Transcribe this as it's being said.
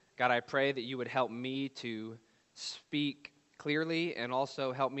God, I pray that you would help me to speak clearly and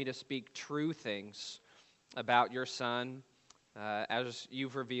also help me to speak true things about your Son as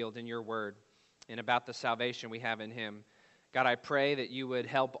you've revealed in your word and about the salvation we have in him. God, I pray that you would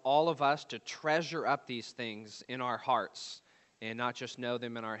help all of us to treasure up these things in our hearts and not just know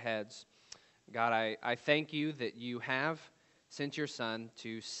them in our heads. God, I thank you that you have sent your Son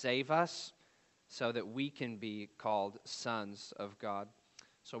to save us so that we can be called sons of God.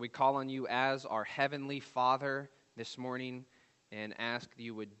 So we call on you as our heavenly Father this morning and ask that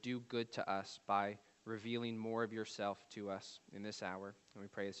you would do good to us by revealing more of yourself to us in this hour. And we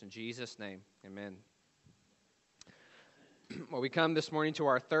pray this in Jesus' name. Amen. Well, we come this morning to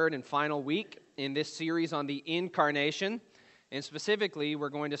our third and final week in this series on the incarnation. And specifically, we're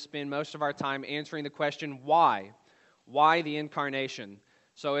going to spend most of our time answering the question, why? Why the incarnation?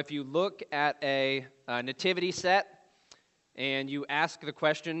 So if you look at a nativity set and you ask the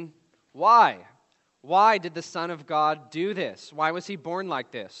question, why? Why did the Son of God do this? Why was he born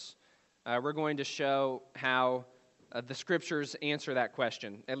like this? We're going to show how the Scriptures answer that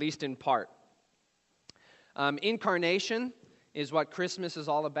question, at least in part. Incarnation is what Christmas is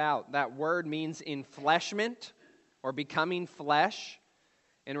all about. That word means enfleshment or becoming flesh,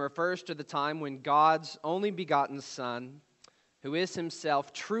 and refers to the time when God's only begotten Son, who is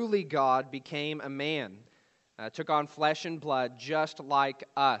himself truly God, became a man, took on flesh and blood just like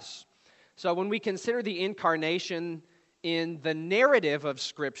us. So when we consider the incarnation in the narrative of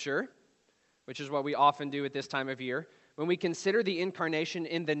Scripture, which is what we often do at this time of year, when we consider the incarnation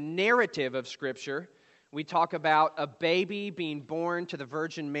in the narrative of Scripture, we talk about a baby being born to the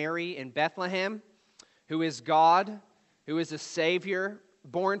Virgin Mary in Bethlehem, who is God, who is a Savior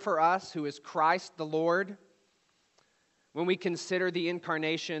born for us, who is Christ the Lord. When we consider the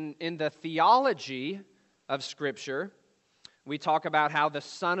incarnation in the theology of Scripture, we talk about how the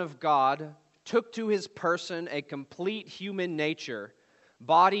Son of God took to his person a complete human nature,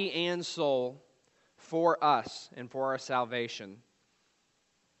 body and soul, for us and for our salvation.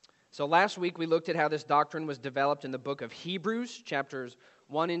 So last week we looked at how this doctrine was developed in the book of Hebrews, chapters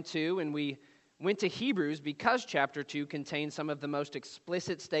 1 and 2, and we went to Hebrews because chapter 2 contains some of the most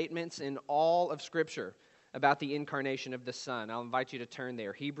explicit statements in all of Scripture about the incarnation of the Son. I'll invite you to turn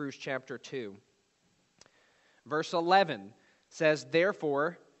there. Hebrews chapter 2. Verse 11 says,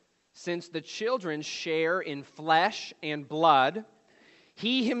 "Therefore, since the children share in flesh and blood,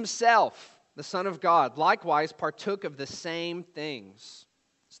 he himself, the Son of God, likewise partook of the same things."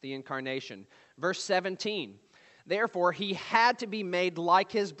 It's the incarnation. Verse 17, "Therefore, he had to be made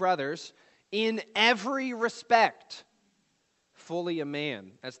like his brothers in every respect, fully a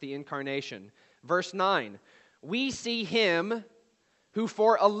man." That's the incarnation. Verse 9, "We see him who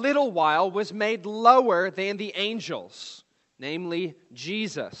for a little while was made lower than the angels," namely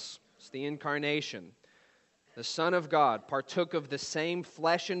Jesus. It's the incarnation. The Son of God partook of the same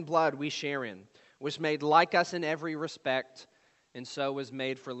flesh and blood we share in, was made like us in every respect, and so was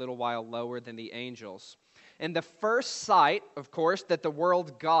made for a little while lower than the angels. And the first sight, of course, that the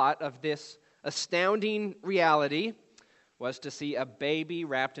world got of this astounding reality was to see a baby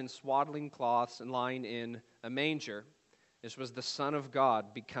wrapped in swaddling cloths and lying in a manger. This was the Son of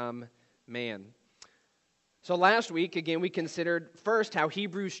God become man. So last week, again, we considered first how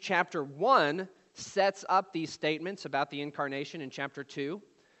Hebrews chapter 1 sets up these statements about the incarnation in chapter 2.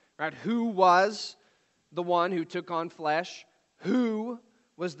 Right? Who was the one who took on flesh? Who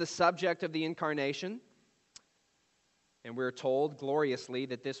was the subject of the incarnation? And we're told gloriously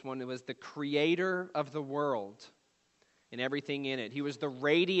that this one was the creator of the world and everything in it. He was the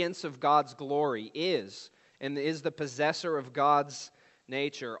radiance of God's glory, is the possessor of God's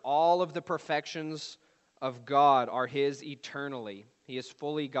nature. All of the perfections of God are his eternally. He is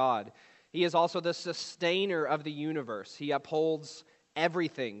fully God. He is also the sustainer of the universe. He upholds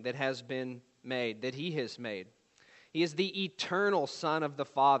everything that has been made, that he has made. He is the eternal Son of the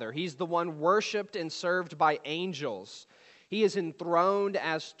Father. He's the one worshiped and served by angels. He is enthroned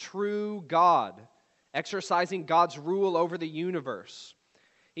as true God, exercising God's rule over the universe.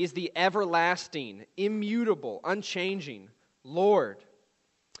 He is the everlasting, immutable, unchanging Lord.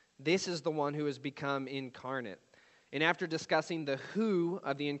 This is the one who has become incarnate. And after discussing the who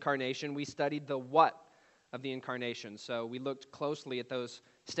of the incarnation, we studied the what of the incarnation. So we looked closely at those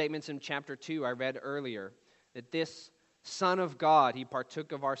statements in chapter 2 I read earlier, that this Son of God, he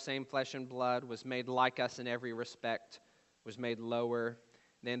partook of our same flesh and blood, was made like us in every respect, was made lower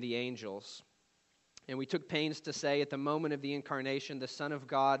than the angels. And we took pains to say at the moment of the incarnation, the Son of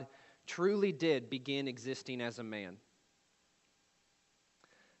God truly did begin existing as a man.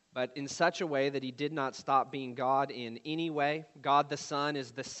 but in such a way that he did not stop being God in any way. God the Son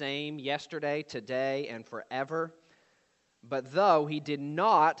is the same yesterday, today, and forever. But though he did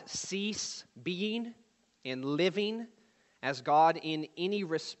not cease being and living as God in any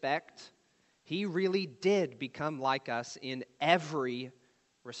respect, he really did become like us in every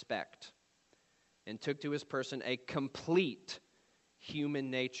respect and took to his person a complete human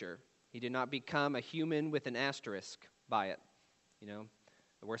nature. He did not become a human with an asterisk by it,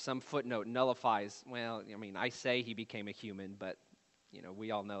 where some footnote nullifies, I say he became a human, but,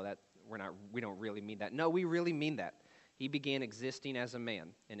 we all know that we don't really mean that. No, we really mean that. He began existing as a man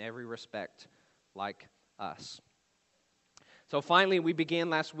in every respect like us. So finally, we began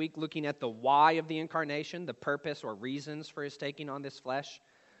last week looking at the why of the incarnation, the purpose or reasons for his taking on this flesh.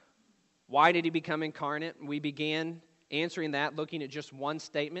 Why did he become incarnate? We began answering that, looking at just one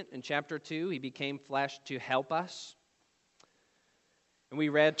statement in chapter 2. He became flesh to help us. And we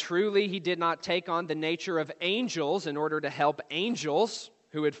read, truly he did not take on the nature of angels in order to help angels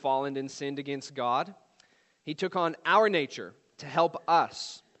who had fallen and sinned against God. He took on our nature to help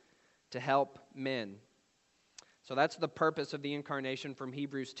us, to help men. So that's the purpose of the incarnation from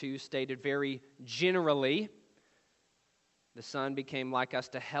Hebrews 2, stated very generally. The Son became like us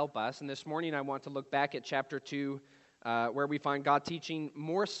to help us. And this morning I want to look back at chapter 2, where we find God teaching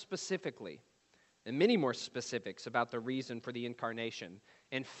more specifically, and many more specifics about the reason for the incarnation,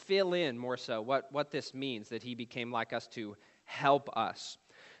 and fill in more so what this means, that he became like us to help us.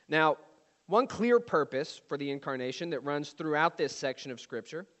 Now, one clear purpose for the incarnation that runs throughout this section of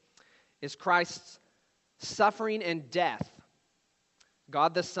Scripture is Christ's suffering and death.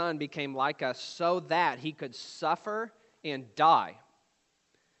 God the Son became like us so that he could suffer and die.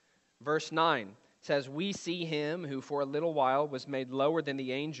 Verse 9 says, we see him who for a little while was made lower than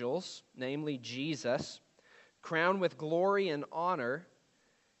the angels, namely Jesus, crowned with glory and honor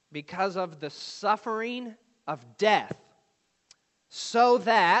because of the suffering of death, so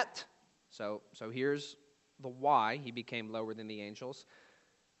that, so here's the why he became lower than the angels,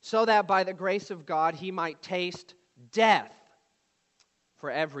 so that by the grace of God he might taste death for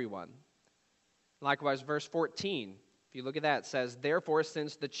everyone. Likewise, verse 14, if you look at that, it says, therefore,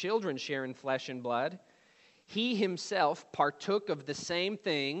 since the children share in flesh and blood, he himself partook of the same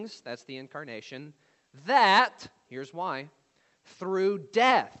things, that's the incarnation, that, here's why, through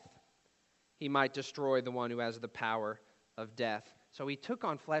death he might destroy the one who has the power of death. So he took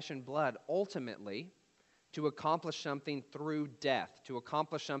on flesh and blood ultimately to accomplish something through death, to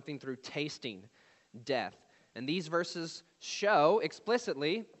accomplish something through tasting death. And these verses show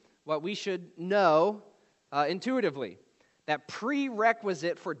explicitly what we should know intuitively. That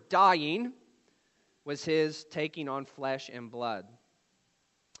prerequisite for dying was his taking on flesh and blood.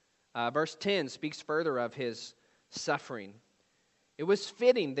 Verse 10 speaks further of his suffering. It was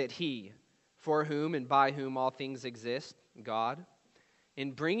fitting that he, for whom and by whom all things exist, God,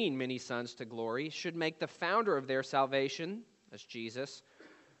 in bringing many sons to glory, should make the founder of their salvation, that's Jesus,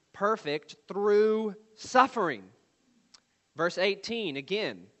 perfect through suffering. Verse 18,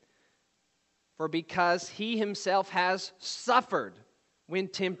 again, for because he himself has suffered when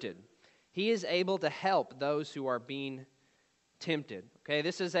tempted, he is able to help those who are being tempted. Okay,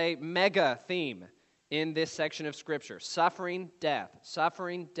 this is a mega theme in this section of Scripture. Suffering, death,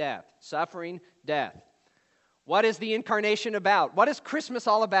 suffering, death, suffering, death. What is the incarnation about? What is Christmas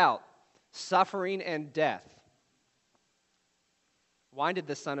all about? Suffering and death. Why did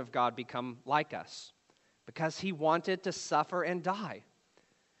the Son of God become like us? Because he wanted to suffer and die.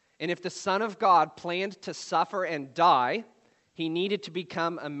 And if the Son of God planned to suffer and die, he needed to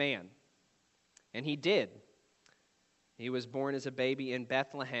become a man. And he did. He was born as a baby in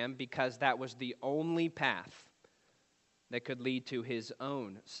Bethlehem because that was the only path that could lead to his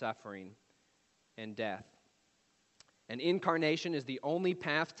own suffering and death. And incarnation is the only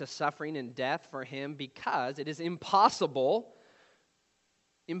path to suffering and death for him because it is impossible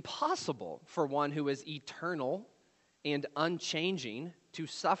for one who is eternal and unchanging to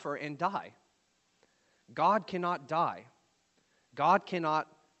suffer and die. God cannot die. God cannot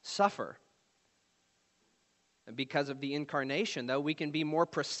suffer. And because of the incarnation, though, we can be more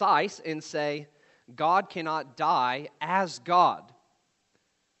precise and say, God cannot die as God.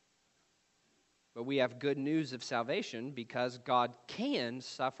 But we have good news of salvation because God can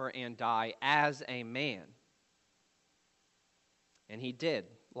suffer and die as a man. And he did,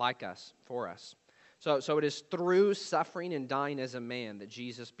 like us, for us. So it is through suffering and dying as a man that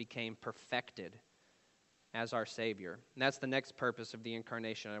Jesus became perfected as our Savior. And that's the next purpose of the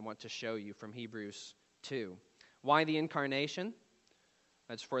incarnation I want to show you from Hebrews 2. Why the incarnation?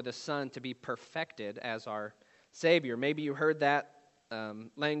 It's for the Son to be perfected as our Savior. Maybe you heard that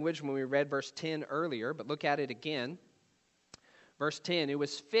language when we read verse 10 earlier, but look at it again. Verse 10, it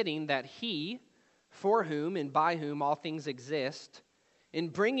was fitting that he, for whom and by whom all things exist, in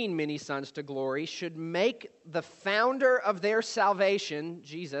bringing many sons to glory, should make the founder of their salvation,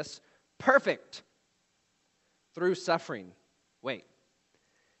 Jesus, perfect through suffering. Wait,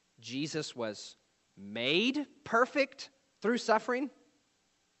 Jesus was made perfect through suffering?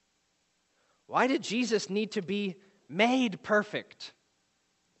 Why did Jesus need to be made perfect?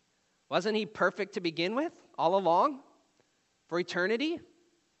 Wasn't he perfect to begin with, all along, for eternity?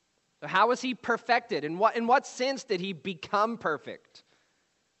 So how was he perfected? In what sense did he become perfect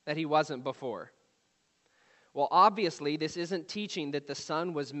that he wasn't before? Well, obviously, this isn't teaching that the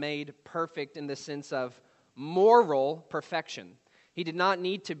Son was made perfect in the sense of moral perfection. He did not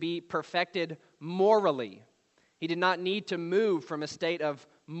need to be perfected morally. He did not need to move from a state of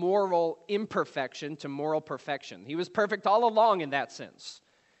moral imperfection to moral perfection. He was perfect all along in that sense,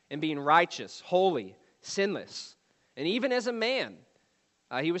 in being righteous, holy, sinless. And even as a man,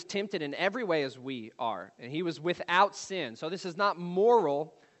 he was tempted in every way as we are, and he was without sin. So this is not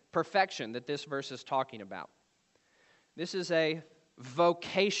moral perfection that this verse is talking about. This is a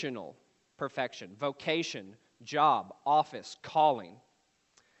vocational perfection. Vocation, job, office, calling.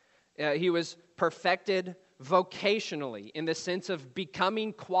 He was perfected vocationally in the sense of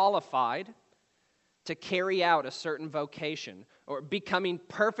becoming qualified to carry out a certain vocation or becoming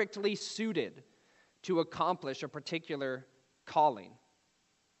perfectly suited to accomplish a particular calling.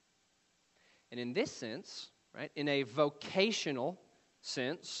 And in this sense, right, in a vocational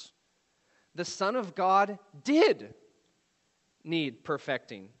sense, the Son of God did need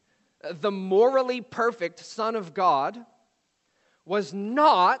perfecting. The morally perfect Son of God was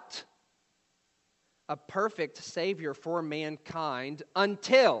not a perfect Savior for mankind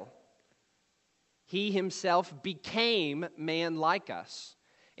until he himself became man like us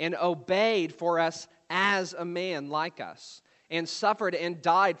and obeyed for us as a man like us and suffered and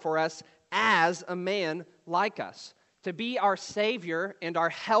died for us as a man like us. To be our Savior and our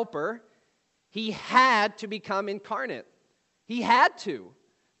helper, he had to become incarnate. He had to.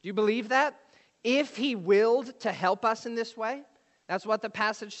 Do you believe that? If he willed to help us in this way, that's what the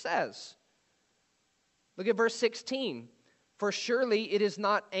passage says. Look at verse 16. For surely it is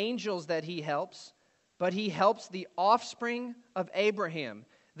not angels that he helps, but he helps the offspring of Abraham.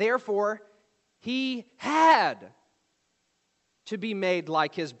 Therefore, he had to be made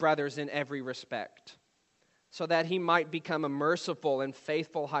like his brothers in every respect, so that he might become a merciful and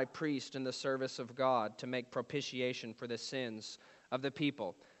faithful high priest in the service of God to make propitiation for the sins of the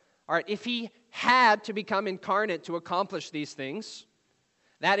people. All right, if he had to become incarnate to accomplish these things,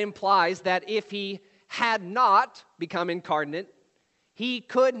 that implies that if he had not become incarnate, he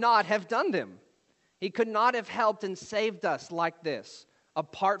could not have done them. He could not have helped and saved us like this,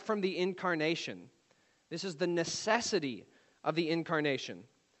 apart from the incarnation. This is the necessity of the incarnation.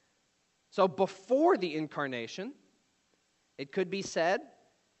 So before the incarnation, it could be said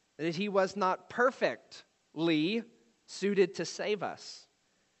that he was not perfectly suited to save us.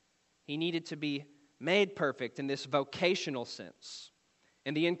 He needed to be made perfect in this vocational sense.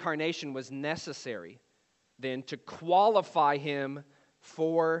 And the incarnation was necessary then to qualify him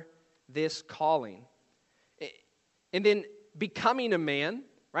for this calling. And then becoming a man,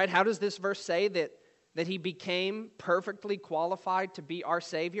 right? How does this verse say that he became perfectly qualified to be our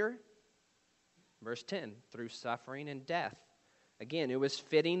Savior? Verse 10, through suffering and death. Again, it was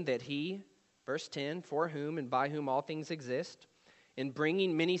fitting that he, verse 10, for whom and by whom all things exist, in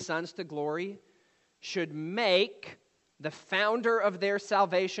bringing many sons to glory, should make the founder of their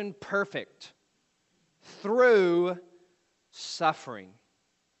salvation perfect through suffering.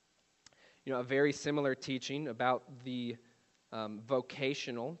 You know, a very similar teaching about the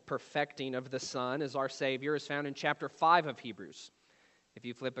vocational perfecting of the Son as our Savior is found in chapter 5 of Hebrews. If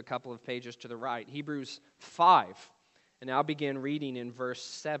you flip a couple of pages to the right, Hebrews 5, and I'll begin reading in verse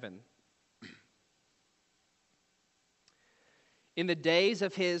 7. In the days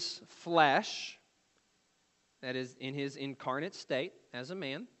of his flesh, that is, in his incarnate state as a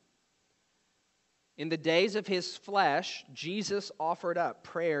man, in the days of his flesh, Jesus offered up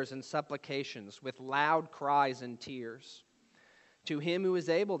prayers and supplications with loud cries and tears to him who is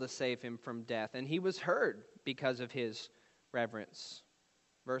able to save him from death, and he was heard because of his reverence.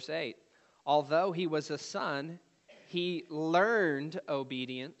 Verse 8, although he was a son, he learned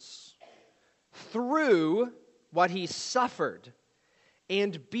obedience through what he suffered,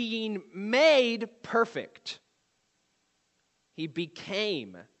 and being made perfect, he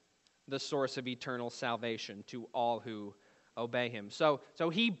became the source of eternal salvation to all who obey him. So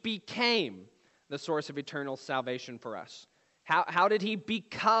he became the source of eternal salvation for us. How did he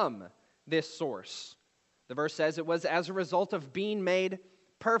become this source? The verse says it was as a result of being made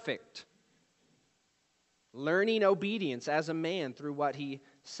perfect, learning obedience as a man through what he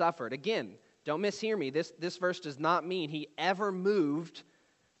suffered. Again, don't mishear me. This verse does not mean he ever moved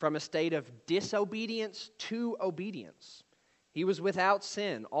from a state of disobedience to obedience. He was without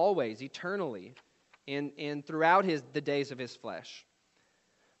sin, always, eternally, and throughout the days of his flesh.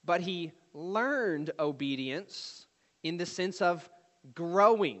 But he learned obedience in the sense of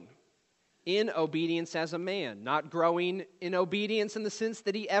growing in obedience as a man. Not growing in obedience in the sense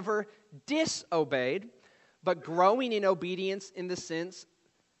that he ever disobeyed, but growing in obedience in the sense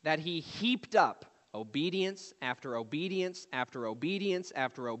that he heaped up obedience after obedience after obedience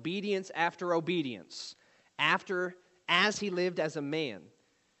after obedience after obedience. As he lived as a man,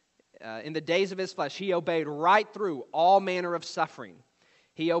 in the days of his flesh, he obeyed right through all manner of suffering.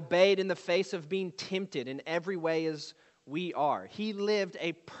 He obeyed in the face of being tempted in every way as we are. He lived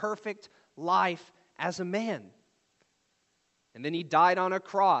a perfect life as a man. And then he died on a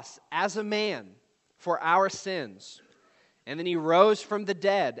cross as a man for our sins. And then he rose from the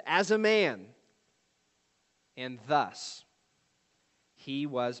dead as a man. And thus, he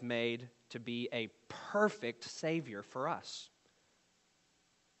was made to be a perfect Savior for us.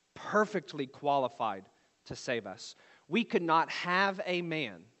 Perfectly qualified to save us. We could not have a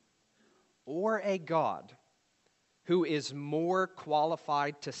man or a God who is more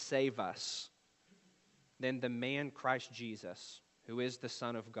qualified to save us than the man Christ Jesus, who is the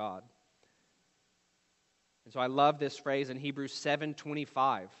Son of God. And so I love this phrase in Hebrews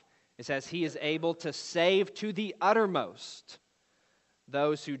 7:25. It says, he is able to save to the uttermost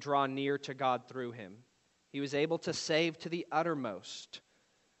those who draw near to God through him. He was able to save to the uttermost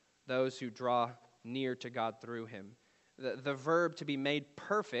those who draw near to God through him. The verb to be made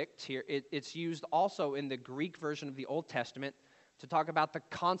perfect here, it's used also in the Greek version of the Old Testament to talk about the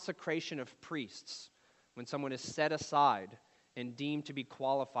consecration of priests, when someone is set aside and deemed to be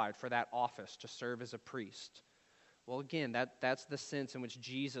qualified for that office to serve as a priest. Well, again, that's the sense in which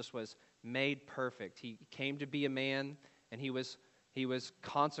Jesus was made perfect. He came to be a man, and he was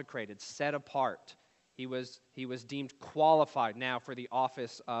consecrated, set apart. He was deemed qualified now for the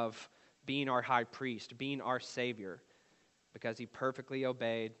office of being our high priest, being our Savior, because he perfectly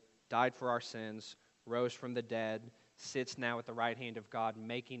obeyed, died for our sins, rose from the dead, sits now at the right hand of God,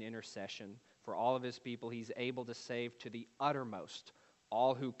 making intercession for all of his people. He's able to save to the uttermost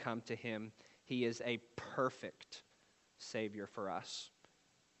all who come to him. He is a perfect Savior for us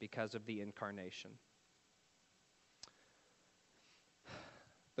because of the incarnation.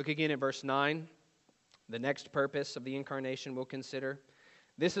 Look again at verse 9. The next purpose of the incarnation we'll consider.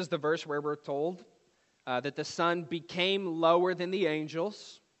 This is the verse where we're told that the Son became lower than the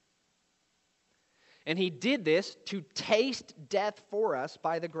angels. And he did this to taste death for us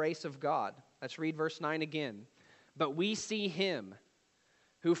by the grace of God. Let's read verse 9 again. But we see him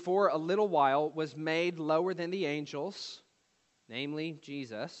who for a little while was made lower than the angels, namely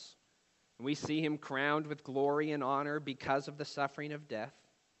Jesus. And we see him crowned with glory and honor because of the suffering of death.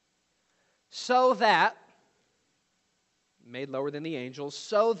 So that, made lower than the angels,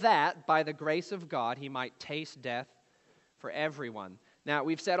 so that by the grace of God he might taste death for everyone. Now,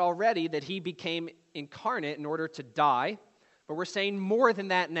 we've said already that he became incarnate in order to die, but we're saying more than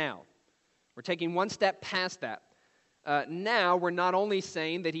that now. We're taking one step past that. Now, we're not only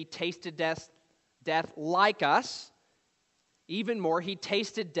saying that he tasted death like us, even more, he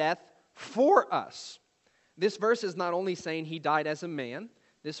tasted death for us. This verse is not only saying he died as a man,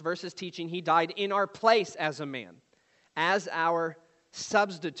 this verse is teaching he died in our place as a man, as our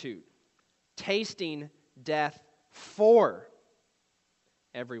substitute, tasting death for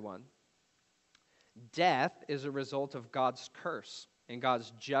everyone. Death is a result of God's curse and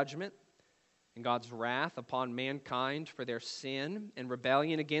God's judgment and God's wrath upon mankind for their sin and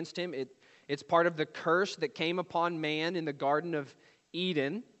rebellion against him. It's part of the curse that came upon man in the Garden of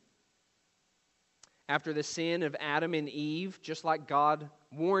Eden after the sin of Adam and Eve. Just like God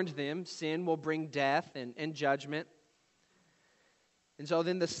warned them, sin will bring death and judgment. And so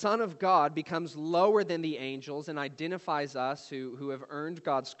then the Son of God becomes lower than the angels and identifies us who have earned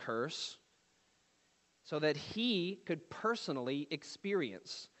God's curse so that he could personally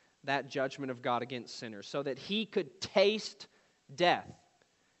experience that judgment of God against sinners, so that he could taste death.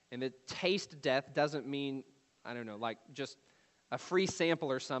 And that taste death doesn't mean, like just a free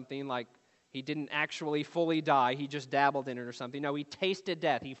sample or something, like he didn't actually fully die, he just dabbled in it or something. No, he tasted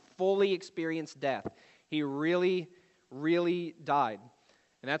death. He fully experienced death. He really, really died.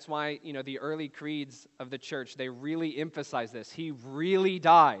 And that's why, the early creeds of the church, they really emphasize this. He really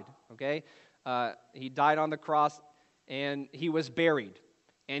died, okay? He died on the cross, and he was buried,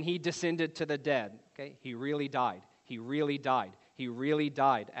 and he descended to the dead. Okay, he really died. He really died. He really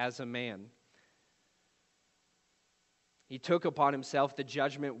died as a man. He took upon himself the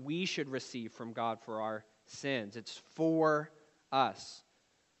judgment we should receive from God for our sins. It's for us.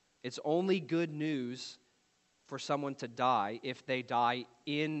 It's only good news for someone to die if they die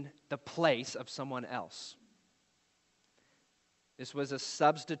in the place of someone else. This was a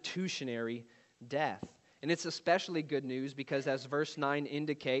substitutionary death. And it's especially good news because, as verse 9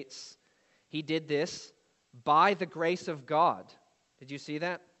 indicates, he did this by the grace of God. Did you see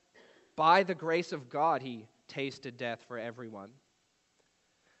that? By the grace of God, he tasted death for everyone.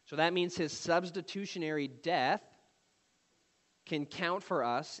 So that means his substitutionary death can count for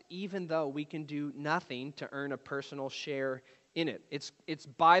us even though we can do nothing to earn a personal share in it. It's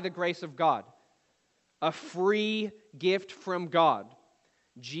by the grace of God. A free gift from God.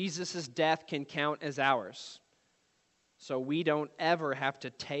 Jesus' death can count as ours. So we don't ever have to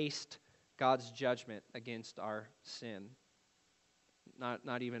taste God's judgment against our sin.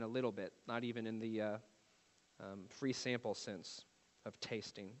 Not even a little bit. Not even in the free sample sense of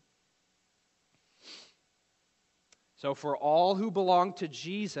tasting. So for all who belong to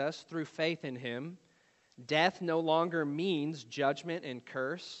Jesus through faith in him, death no longer means judgment and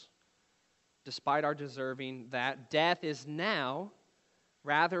curse, despite our deserving that. Death is now,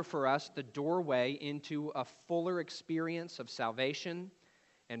 rather for us, the doorway into a fuller experience of salvation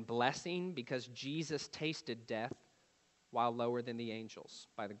and blessing because Jesus tasted death while lower than the angels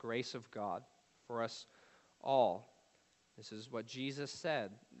by the grace of God for us all. This is what Jesus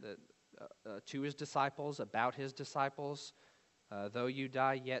said to his disciples, about his disciples, though you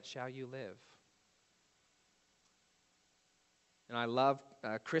die, yet shall you live. And I love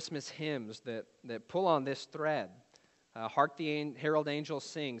Christmas hymns that pull on this thread. Hark the herald angels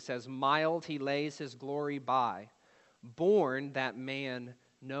sing, says, mild he lays his glory by, born that man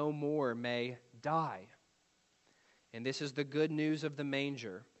no more may die. And this is the good news of the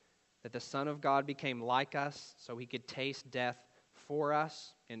manger, that the Son of God became like us so he could taste death for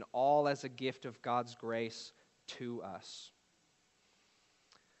us, and all as a gift of God's grace to us.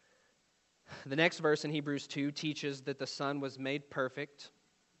 The next verse in Hebrews 2 teaches that the Son was made perfect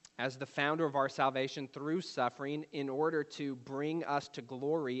as the founder of our salvation through suffering in order to bring us to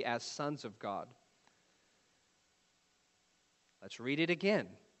glory as sons of God. Let's read it again.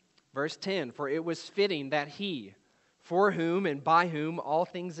 Verse 10, for it was fitting that he, for whom and by whom all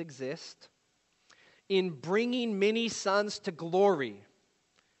things exist, in bringing many sons to glory,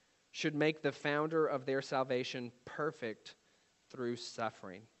 should make the founder of their salvation perfect through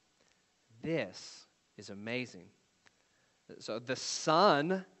suffering. This is amazing. So the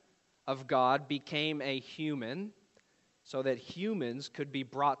Son of God became a human so that humans could be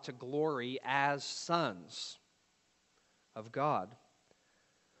brought to glory as sons of God.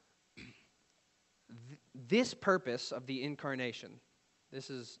 This purpose of the incarnation, this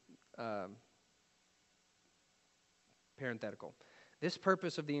is parenthetical. This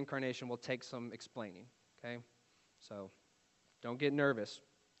purpose of the incarnation will take some explaining, okay? So don't get nervous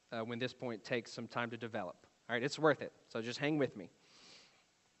when this point takes some time to develop. All right, it's worth it, so just hang with me.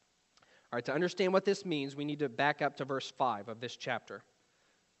 All right, to understand what this means, we need to back up to verse 5 of this chapter.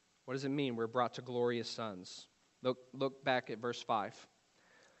 What does it mean we're brought to glory as sons? Look back at verse 5.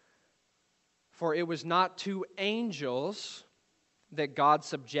 For it was not to angels that God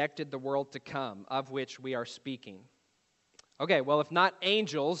subjected the world to come, of which we are speaking. Okay, well, if not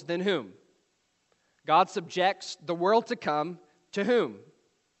angels, then whom? God subjects the world to come to whom?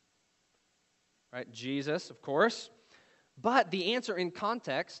 Right, Jesus, of course. But the answer in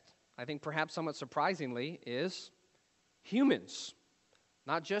context, I think perhaps somewhat surprisingly, is humans.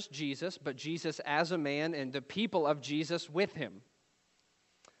 Not just Jesus, but Jesus as a man and the people of Jesus with him.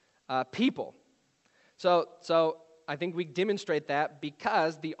 People. So I think we demonstrate that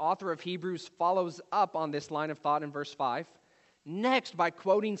because the author of Hebrews follows up on this line of thought in verse 5, next by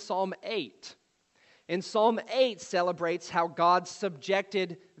quoting Psalm 8. And Psalm 8 celebrates how God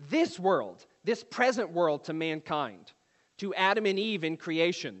subjected this world, this present world, to mankind, to Adam and Eve in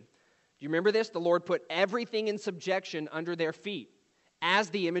creation. Do you remember this? The Lord put everything in subjection under their feet as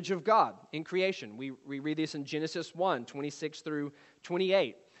the image of God in creation. We read this in Genesis 1, 26 through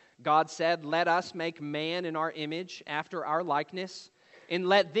 28. God said, let us make man in our image after our likeness, and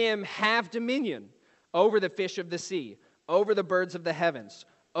let them have dominion over the fish of the sea, over the birds of the heavens,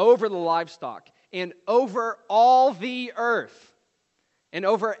 over the livestock, and over all the earth, and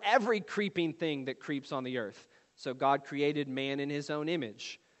over every creeping thing that creeps on the earth. So God created man in his own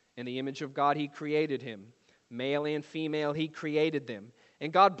image. In the image of God he created him. Male and female he created them.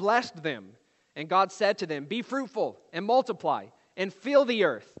 And God blessed them. And God said to them, "Be fruitful and multiply and fill the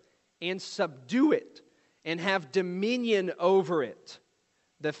earth and subdue it and have dominion over it,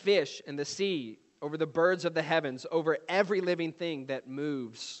 the fish and the sea, over the birds of the heavens, over every living thing that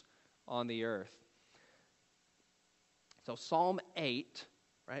moves on the earth." So Psalm 8,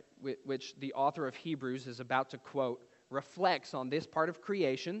 right, which the author of Hebrews is about to quote, reflects on this part of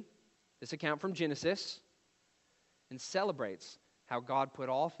creation, this account from Genesis, and celebrates how God put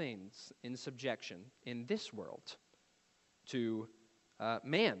all things in subjection in this world to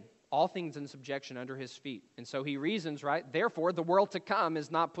man, all things in subjection under his feet. And so he reasons, right, therefore the world to come is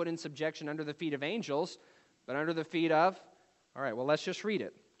not put in subjection under the feet of angels, but under the feet of, all right, well, let's just read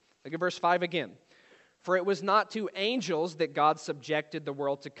it. Look at verse 5 again. "For it was not to angels that God subjected the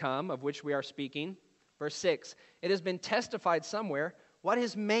world to come, of which we are speaking." Verse 6, "It has been testified somewhere, what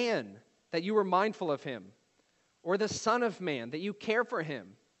is man that you were mindful of him? Or the Son of Man, that you care for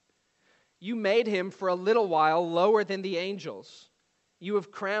him? You made him for a little while lower than the angels. You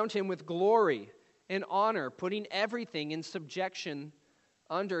have crowned him with glory and honor, putting everything in subjection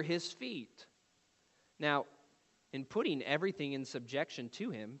under his feet." Now, in putting everything in subjection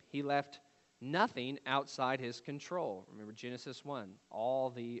to him, he left nothing outside his control. Remember Genesis 1, all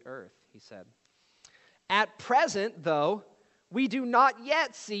the earth, he said. "At present, though, we do not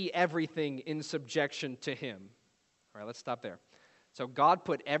yet see everything in subjection to him." All right, let's stop there. So God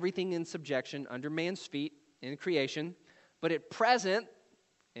put everything in subjection under man's feet in creation, but at present,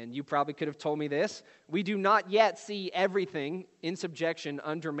 and you probably could have told me this, we do not yet see everything in subjection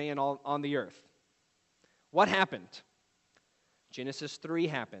under man on the earth. What happened? Genesis 3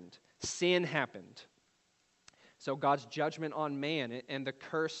 happened. Sin happened. So God's judgment on man and the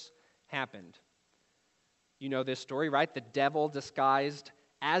curse happened. You know this story, right? The devil disguised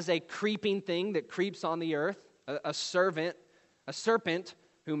as a creeping thing that creeps on the earth, a serpent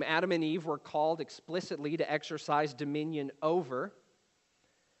whom Adam and Eve were called explicitly to exercise dominion over,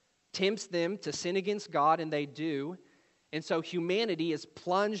 tempts them to sin against God, and they do. And so humanity is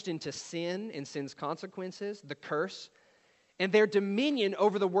plunged into sin and sin's consequences, the curse, and their dominion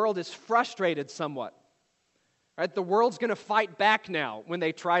over the world is frustrated somewhat. Right? The world's going to fight back now when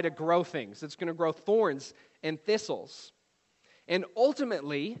they try to grow things. It's going to grow thorns and thistles. And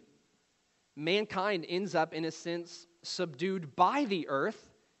ultimately, mankind ends up, in a sense, subdued by the earth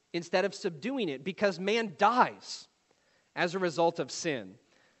instead of subduing it, because man dies as a result of sin.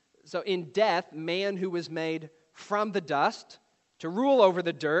 So in death, man who was made from the dust to rule over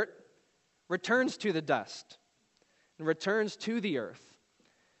the dirt returns to the dust and returns to the earth.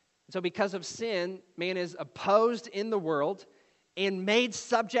 So because of sin, man is opposed in the world and made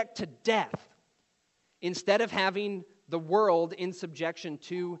subject to death instead of having the world in subjection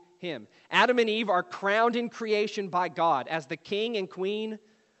to him. Adam and Eve are crowned in creation by God as the king and queen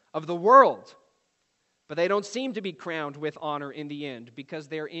of the world. But they don't seem to be crowned with honor in the end, because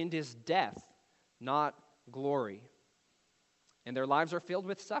their end is death, not glory. And their lives are filled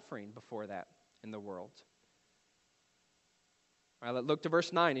with suffering before that in the world. All right, let's look to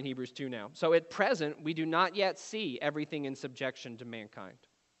verse 9 in Hebrews 2 now. "So at present, we do not yet see everything in subjection to mankind.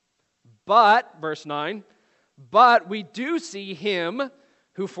 But," verse 9, "but we do see him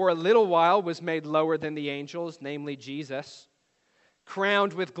who for a little while was made lower than the angels, namely Jesus,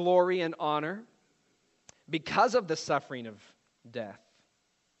 crowned with glory and honor because of the suffering of death."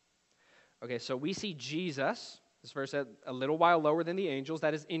 Okay, so we see Jesus, this verse said, a little while lower than the angels,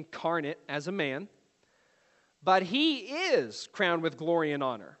 that is incarnate as a man, but he is crowned with glory and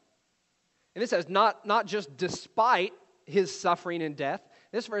honor. And this says not just despite his suffering and death.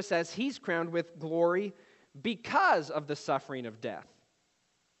 This verse says he's crowned with glory because of the suffering of death.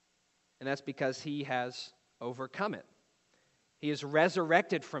 And that's because he has overcome it. He is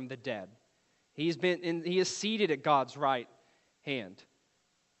resurrected from the dead. He is seated at God's right hand.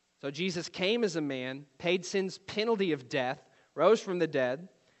 So Jesus came as a man, paid sin's penalty of death, rose from the dead,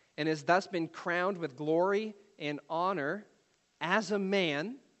 and has thus been crowned with glory and honor as a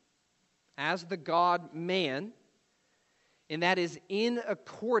man, as the God-man, and that is in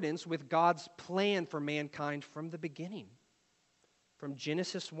accordance with God's plan for mankind from the beginning, from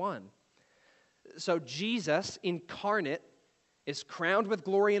Genesis 1. So Jesus, incarnate, is crowned with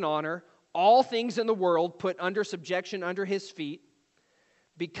glory and honor, all things in the world put under subjection under his feet,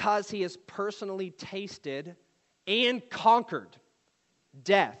 because he has personally tasted and conquered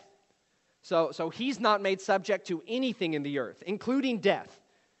death. So he's not made subject to anything in the earth, including death.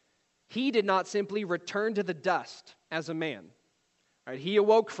 He did not simply return to the dust as a man. Right? He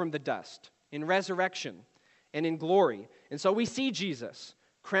awoke from the dust in resurrection and in glory. And so we see Jesus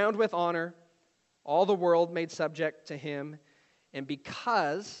crowned with honor, all the world made subject to him, and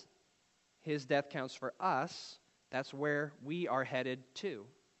because his death counts for us, that's where we are headed to.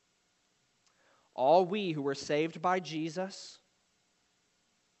 All we who were saved by Jesus,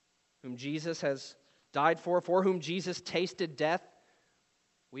 whom Jesus has died for whom Jesus tasted death,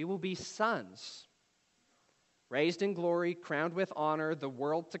 we will be sons. Raised in glory, crowned with honor, the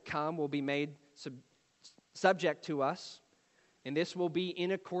world to come will be made subject to us, and this will be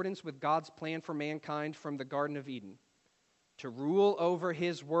in accordance with God's plan for mankind from the Garden of Eden, to rule over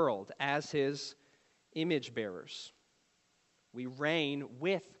his world as his image bearers. We reign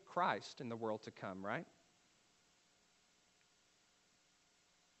with Christ in the world to come, right?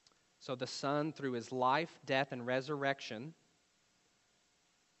 So the Son, through his life, death, and resurrection,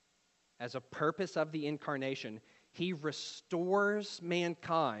 as a purpose of the incarnation, he restores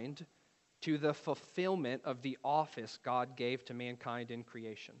mankind to the fulfillment of the office God gave to mankind in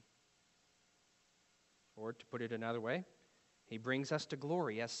creation. Or to put it another way, he brings us to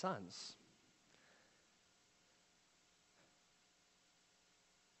glory as sons.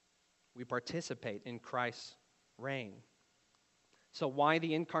 We participate in Christ's reign. So why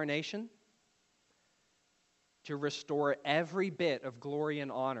the incarnation? To restore every bit of glory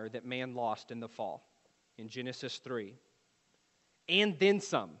and honor that man lost in the fall in Genesis 3. And then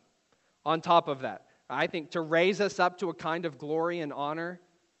some on top of that. I think to raise us up to a kind of glory and honor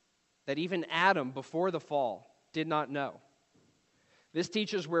that even Adam before the fall did not know. This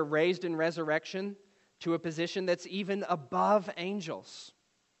teaches we're raised in resurrection to a position that's even above angels.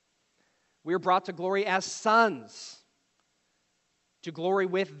 We're brought to glory as sons, to glory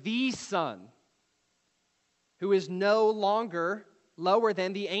with the Son, who is no longer lower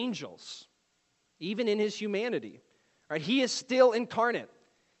than the angels, even in his humanity. Right? He is still incarnate.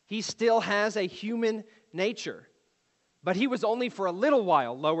 He still has a human nature, but he was only for a little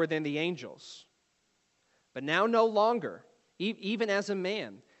while lower than the angels. But now no longer, even as a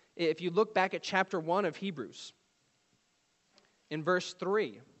man. If you look back at chapter 1 of Hebrews, in verse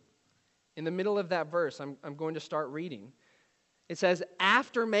 3, in the middle of that verse, I'm going to start reading. It says,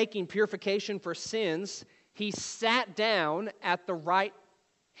 after making purification for sins, he sat down at the right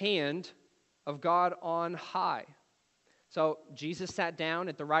hand of God on high. So Jesus sat down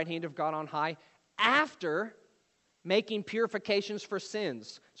at the right hand of God on high after making purifications for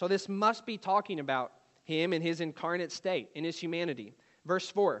sins. So this must be talking about him in his incarnate state, in his humanity. Verse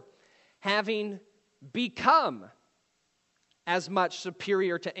 4, having become as much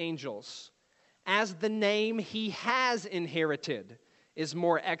superior to angels as the name he has inherited is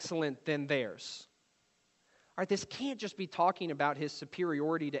more excellent than theirs. All right, this can't just be talking about his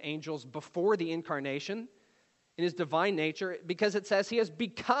superiority to angels before the incarnation in his divine nature, because it says he has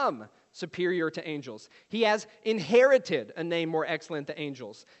become superior to angels. He has inherited a name more excellent than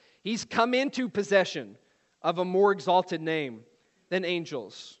angels. He's come into possession of a more exalted name than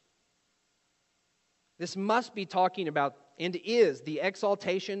angels. This must be talking about, and is, the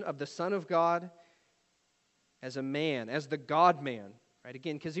exaltation of the Son of God as a man, as the God-man. Right,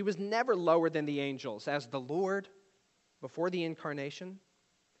 again, because he was never lower than the angels, as the Lord before the incarnation.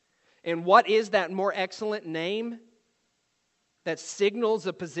 And what is that more excellent name that signals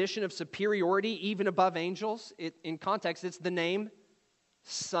a position of superiority even above angels? In context, it's the name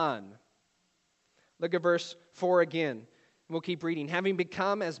Son. Look at verse 4 again. We'll keep reading. Having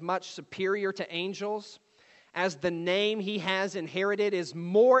become as much superior to angels as the name he has inherited is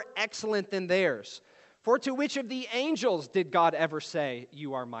more excellent than theirs. For to which of the angels did God ever say,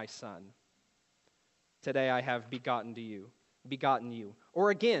 you are my son? Today I have begotten you. Or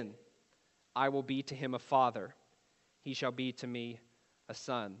again, I will be to him a father. He shall be to me a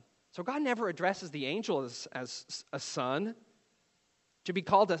son. So God never addresses the angel as a son. To be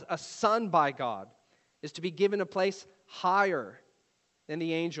called a son by God is to be given a place higher than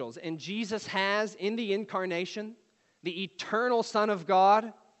the angels. And Jesus has, in the incarnation, the eternal Son of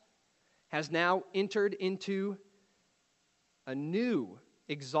God, has now entered into a new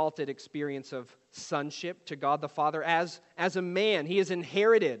exalted experience of sonship to God the Father. As a man, he has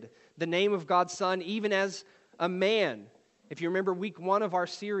inherited the name of God's Son even as a man. If you remember week 1 of our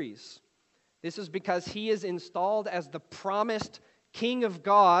series, this is because he is installed as the promised King of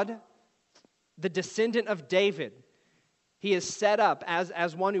God, the descendant of David. He is set up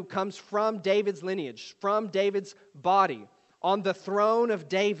as one who comes from David's lineage, from David's body, on the throne of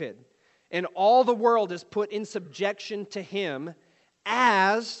David. And all the world is put in subjection to him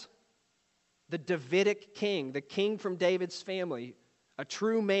as the Davidic king, the king from David's family, a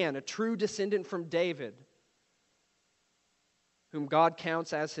true man, a true descendant from David, whom God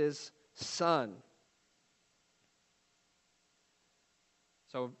counts as his son.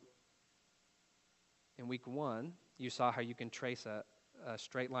 So, in week 1, you saw how you can trace a a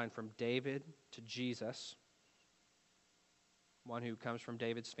straight line from David to Jesus. One who comes from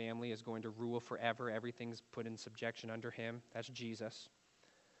David's family is going to rule forever. Everything's put in subjection under him. That's Jesus.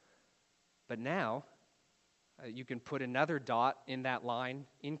 But now, you can put another dot in that line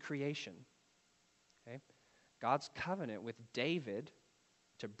in creation. Okay? God's covenant with David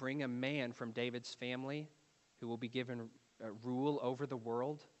to bring a man from David's family who will be given rule over the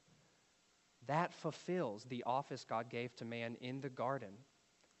world, that fulfills the office God gave to man in the garden.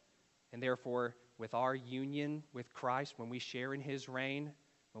 And therefore, with our union with Christ, when we share in his reign,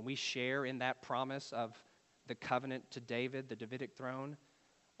 when we share in that promise of the covenant to David, the Davidic throne,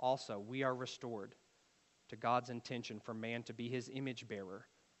 also we are restored to God's intention for man to be his image bearer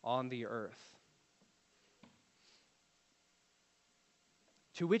on the earth.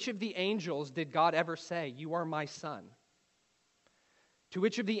 To which of the angels did God ever say, "You are my son"? To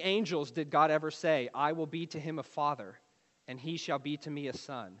which of the angels did God ever say, "I will be to him a father, and he shall be to me a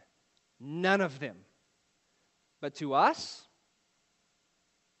son"? None of them. But to us,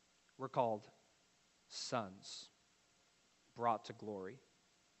 we're called sons, brought to glory.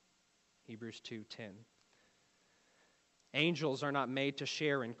 Hebrews 2:10. Angels are not made to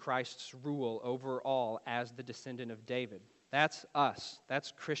share in Christ's rule over all as the descendant of David. That's us.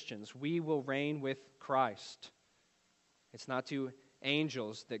 That's Christians. We will reign with Christ. It's not to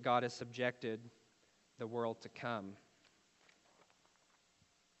angels that God has subjected the world to come.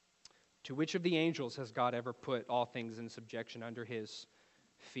 To which of the angels has God ever put all things in subjection under his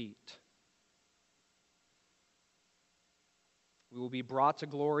feet? We will be brought to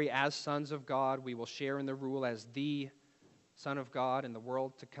glory as sons of God. We will share in the rule as the Son of God in the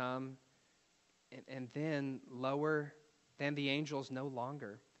world to come. And then lower than the angels no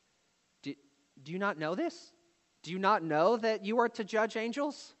longer. Do you not know this? Do you not know that you are to judge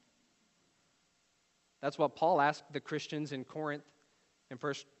angels? That's what Paul asked the Christians in Corinth in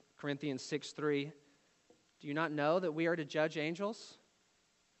 1 Corinthians 6:3. Do you not know that we are to judge angels?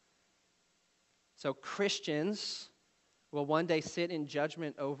 So Christians will one day sit in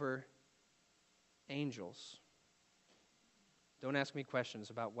judgment over angels. Don't ask me questions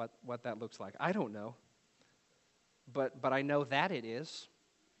about what that looks like. I don't know. But I know that it is.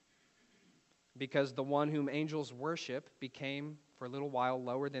 Because the one whom angels worship became for a little while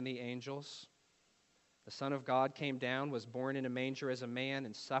lower than the angels. The Son of God came down, was born in a manger as a man,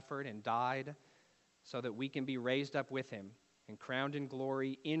 and suffered and died, so that we can be raised up with him and crowned in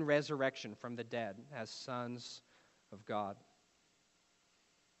glory in resurrection from the dead as sons of God.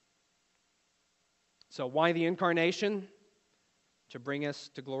 So why the incarnation? To bring us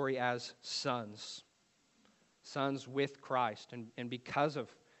to glory as sons. Sons with Christ and because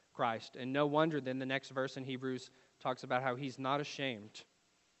of Christ. And no wonder then the next verse in Hebrews talks about how he's not ashamed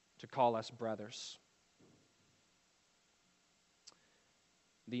to call us brothers.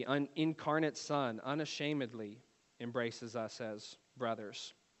 The incarnate Son unashamedly embraces us as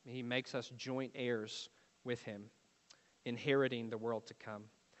brothers. He makes us joint heirs with him, inheriting the world to come.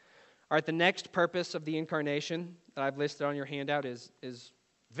 All right, the next purpose of the incarnation that I've listed on your handout is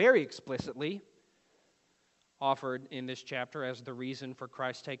very explicitly offered in this chapter as the reason for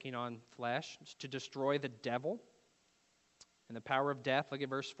Christ taking on flesh. It's to destroy the devil and the power of death. Look at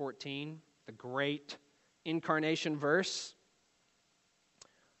verse 14, the great incarnation verse.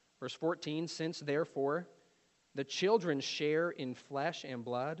 Verse 14, since therefore the children share in flesh and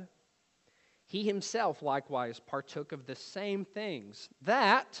blood, he himself likewise partook of the same things,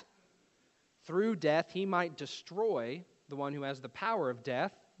 that through death he might destroy the one who has the power of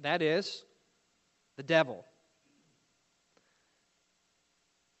death, that is, the devil.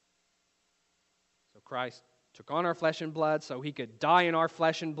 So Christ took on our flesh and blood so he could die in our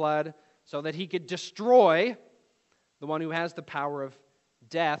flesh and blood, so that he could destroy the one who has the power of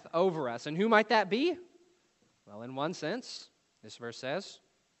death over us. And who might that be? Well, in one sense, this verse says,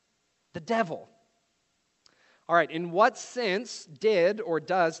 the devil. All right, in what sense did or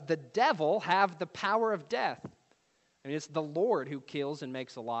does the devil have the power of death? I mean, it's the Lord who kills and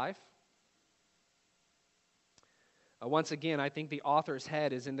makes alive. Once again, I think the author's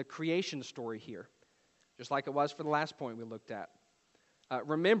head is in the creation story here, just like it was for the last point we looked at.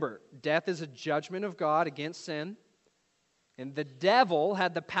 Remember, death is a judgment of God against sin, and the devil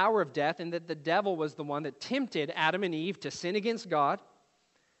had the power of death, and that the devil was the one that tempted Adam and Eve to sin against God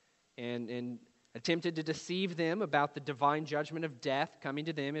and attempted to deceive them about the divine judgment of death coming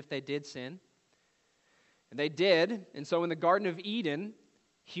to them if they did sin. And they did, and so in the Garden of Eden,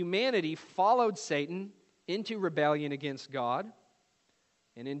 humanity followed Satan into rebellion against God,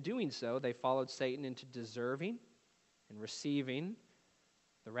 and in doing so, they followed Satan into deserving and receiving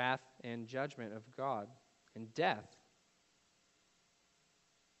the wrath and judgment of God and death.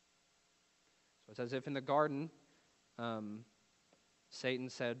 It's as if in the garden, Satan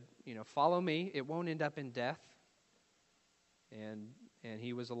said, follow me. It won't end up in death. And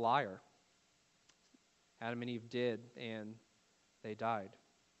he was a liar. Adam and Eve did, and they died.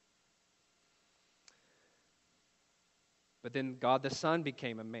 But then God the Son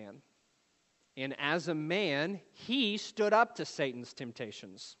became a man. And as a man, he stood up to Satan's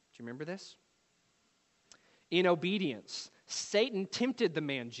temptations. Do you remember this? In obedience, Satan tempted the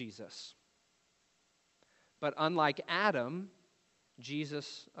man Jesus. But unlike Adam,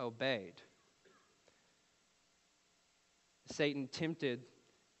 Jesus obeyed. Satan tempted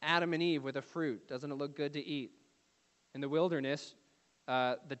Adam and Eve with a fruit. Doesn't it look good to eat? In the wilderness,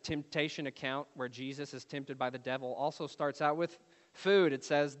 the temptation account where Jesus is tempted by the devil also starts out with food. It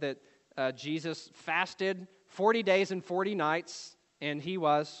says that Jesus fasted 40 days and 40 nights, and he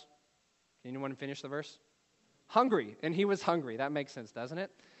was, can anyone finish the verse? Hungry, and he was hungry. That makes sense, doesn't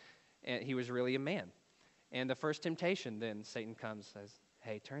it? And he was really a man. And the first temptation, then Satan comes and says,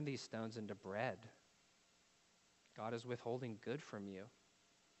 hey, turn these stones into bread. God is withholding good from you.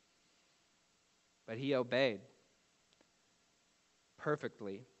 But he obeyed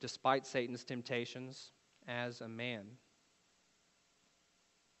perfectly, despite Satan's temptations, as a man.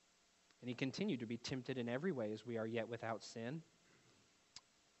 And he continued to be tempted in every way as we are yet without sin.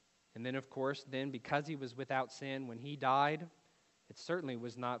 And then, of course, because he was without sin, when he died, it certainly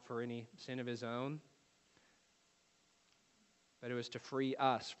was not for any sin of his own, but it was to free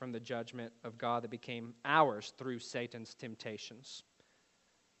us from the judgment of God that became ours through Satan's temptations.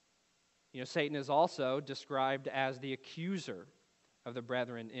 Satan is also described as the accuser of the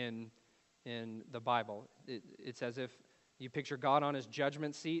brethren in the Bible. It's as if you picture God on his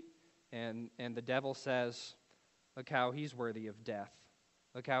judgment seat, and the devil says, look how he's worthy of death.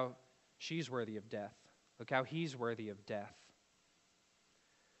 Look how she's worthy of death. Look how he's worthy of death.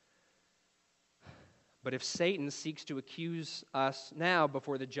 But if Satan seeks to accuse us now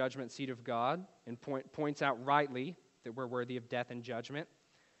before the judgment seat of God and points out rightly that we're worthy of death and judgment,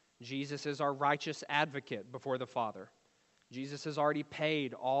 Jesus is our righteous advocate before the Father. Jesus has already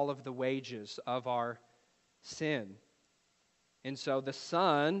paid all of the wages of our sin. And so the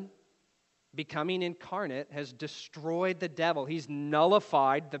Son, becoming incarnate, has destroyed the devil. He's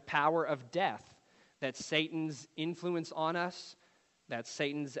nullified the power of death that Satan's influence on us, that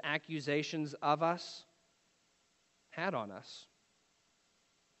Satan's accusations of us had on us.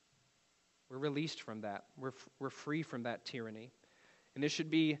 We're released from that. We're free from that tyranny. And this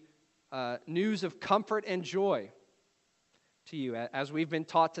should be news of comfort and joy to you, as we've been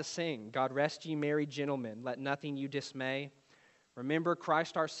taught to sing. God rest ye merry gentlemen, let nothing you dismay. Remember,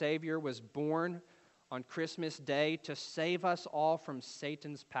 Christ our Savior was born on Christmas Day to save us all from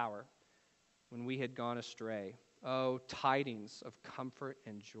Satan's power when we had gone astray. Oh, tidings of comfort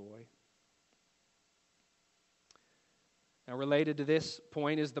and joy. Now, related to this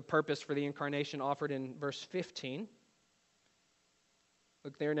point is the purpose for the incarnation offered in verse 15.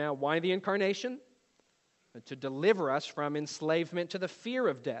 Look there now. Why the incarnation? To deliver us from enslavement to the fear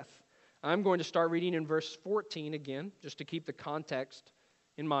of death. I'm going to start reading in verse 14 again, just to keep the context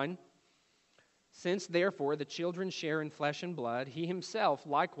in mind. Since, therefore, the children share in flesh and blood, he himself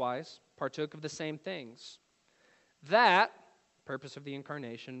likewise partook of the same things. That, purpose of the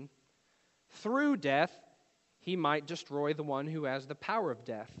incarnation, through death, he might destroy the one who has the power of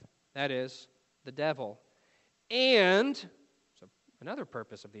death, that is, the devil. And, so another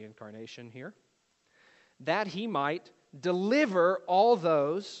purpose of the incarnation here, that he might deliver all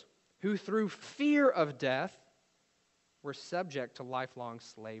those who through fear of death were subject to lifelong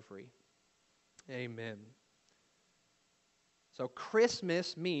slavery. Amen. So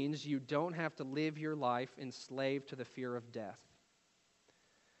Christmas means you don't have to live your life enslaved to the fear of death.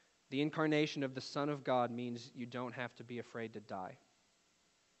 The incarnation of the Son of God means you don't have to be afraid to die,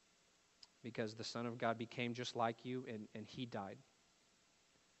 because the Son of God became just like you, and he died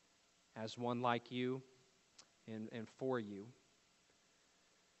as one like you and for you.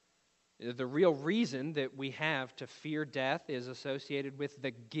 The real reason that we have to fear death is associated with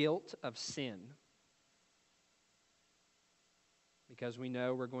the guilt of sin, because we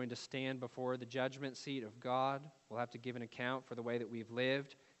know we're going to stand before the judgment seat of God. We'll have to give an account for the way that we've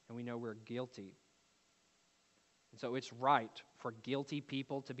lived, and we know we're guilty. And so it's right for guilty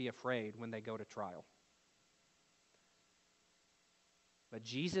people to be afraid when they go to trial. But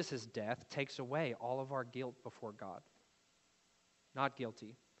Jesus' death takes away all of our guilt before God. Not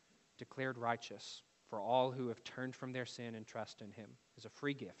guilty, declared righteous for all who have turned from their sin and trust in him as a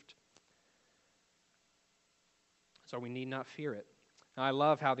free gift. So we need not fear it. Now, I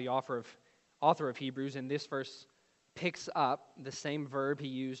love how the author of Hebrews in this verse picks up the same verb he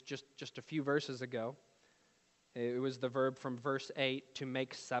used just a few verses ago. It was the verb from verse 8, to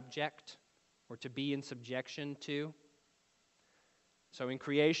make subject, or to be in subjection to. So in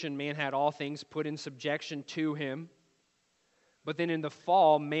creation, man had all things put in subjection to him. But then in the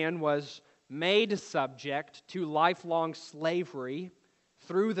fall, man was made subject to lifelong slavery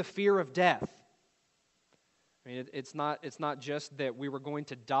through the fear of death. I mean, it's not just that we were going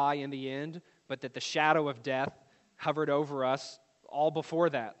to die in the end, but that the shadow of death hovered over us all before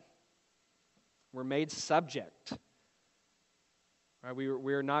that. We're made subject. Right?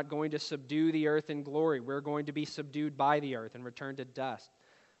 We're not going to subdue the earth in glory. We're going to be subdued by the earth and return to dust.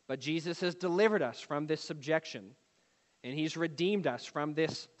 But Jesus has delivered us from this subjection, and He's redeemed us from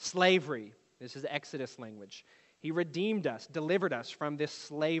this slavery. This is Exodus language. He redeemed us, delivered us from this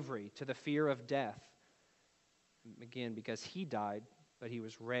slavery to the fear of death. Again, because He died, but He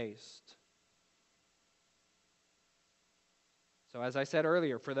was raised. So as I said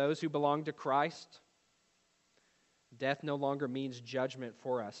earlier, for those who belong to Christ, death no longer means judgment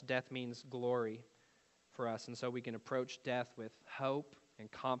for us. Death means glory for us. And so we can approach death with hope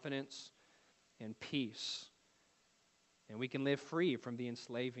and confidence and peace. And we can live free from the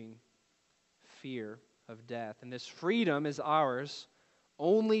enslaving fear of death. And this freedom is ours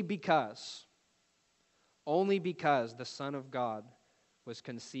only because the Son of God was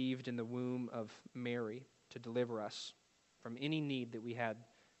conceived in the womb of Mary to deliver us from any need that we had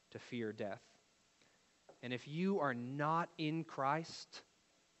to fear death. And if you are not in Christ,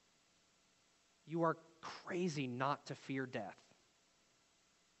 you are crazy not to fear death.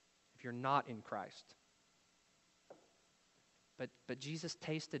 If you're not in Christ. But Jesus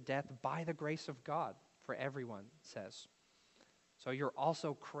tasted death by the grace of God for everyone, it says. So you're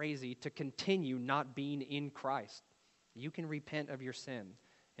also crazy to continue not being in Christ. You can repent of your sin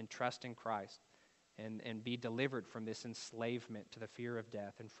and trust in Christ and be delivered from this enslavement to the fear of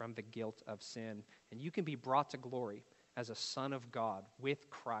death and from the guilt of sin. And you can be brought to glory as a son of God with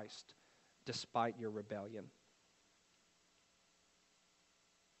Christ despite your rebellion.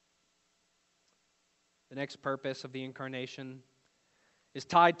 The next purpose of the incarnation is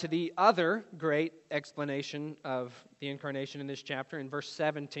tied to the other great explanation of the incarnation in this chapter in verse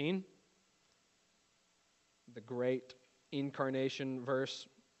 17. The great incarnation verse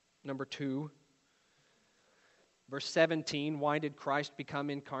number 2. Verse 17, why did Christ become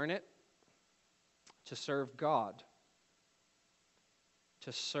incarnate? To serve God.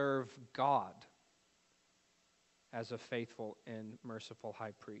 To serve God as a faithful and merciful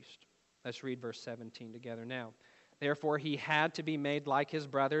high priest. Let's read verse 17 together now. Therefore, He had to be made like His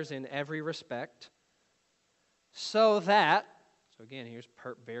brothers in every respect, so that, so again, here's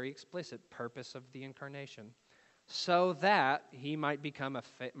very explicit purpose of the incarnation, so that He might become a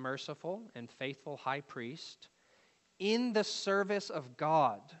merciful and faithful high priest in the service of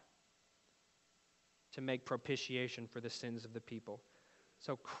God to make propitiation for the sins of the people.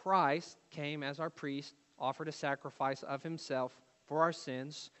 So Christ came as our priest, offered a sacrifice of Himself for our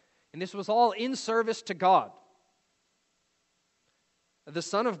sins, and this was all in service to God. The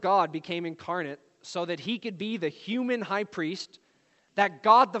Son of God became incarnate so that He could be the human high priest that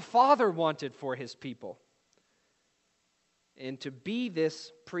God the Father wanted for His people. And to be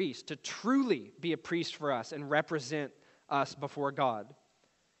this priest, to truly be a priest for us and represent us before God,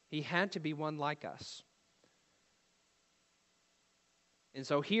 He had to be one like us. And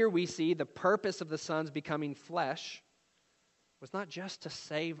so here we see the purpose of the Son's becoming flesh was not just to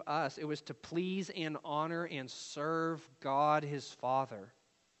save us, it was to please and honor and serve God His Father.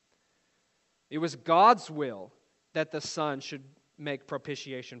 It was God's will that the Son should make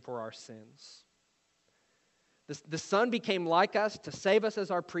propitiation for our sins. The Son became like us to save us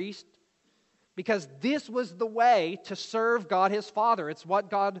as our priest because this was the way to serve God His Father. It's what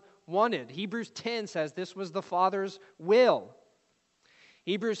God wanted. Hebrews 10 says this was the Father's will.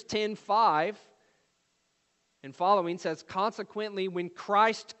 Hebrews 10:5 and following says, consequently, when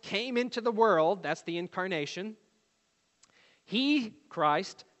Christ came into the world, that's the incarnation, He,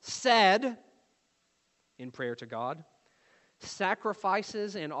 Christ, said in prayer to God,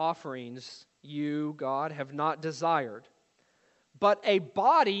 sacrifices and offerings you, God, have not desired, but a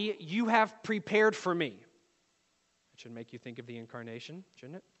body you have prepared for me. That should make you think of the incarnation,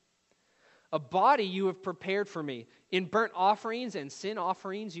 shouldn't it? A body you have prepared for me. In burnt offerings and sin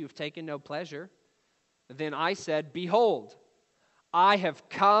offerings you have taken no pleasure. Then I said, behold, I have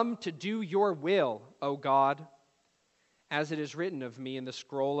come to do your will, O God, as it is written of me in the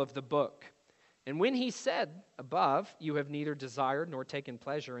scroll of the book. And when He said above, you have neither desired nor taken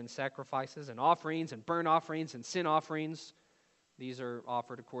pleasure in sacrifices and offerings and burnt offerings and sin offerings, these are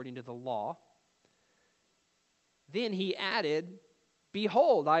offered according to the law, Then he added,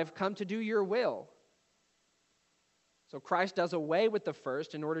 "Behold, I have come to do your will." So Christ does away with the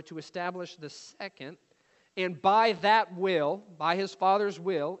first in order to establish the second. And by that will, by his Father's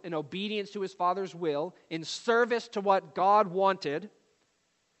will, in obedience to his Father's will, in service to what God wanted,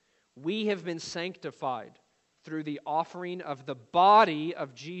 we have been sanctified through the offering of the body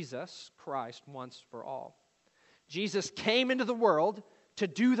of Jesus Christ once for all. Jesus came into the world to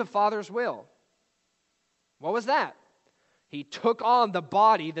do the Father's will. What was that? He took on the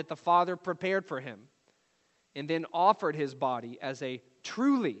body that the Father prepared for him and then offered his body as a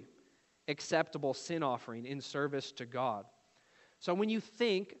truly acceptable sin offering in service to God. So when you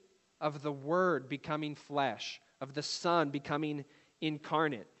think of the Word becoming flesh, of the Son becoming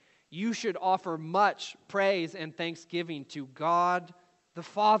incarnate, you should offer much praise and thanksgiving to God the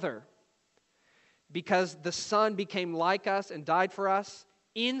Father, because the Son became like us and died for us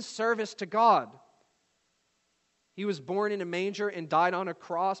in service to God. He was born in a manger and died on a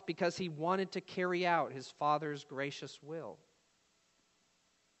cross because he wanted to carry out his Father's gracious will.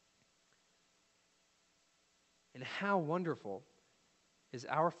 And how wonderful is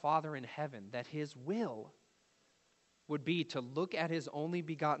our Father in heaven that his will would be to look at his only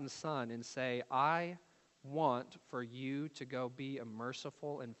begotten Son and say, "I want for you to go be a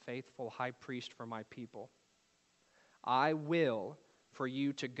merciful and faithful high priest for my people. I will for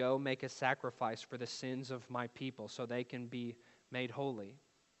you to go make a sacrifice for the sins of my people so they can be made holy.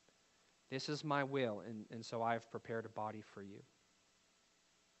 This is my will, and so I have prepared a body for you."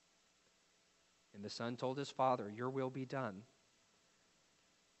 And the Son told his Father, "Your will be done."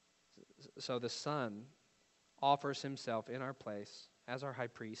 So the Son offers himself in our place as our high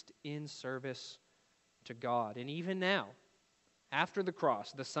priest in service to God. And even now, after the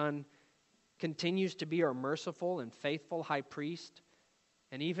cross, the Son continues to be our merciful and faithful high priest.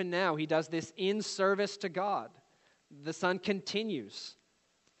 And even now, he does this in service to God. The Son continues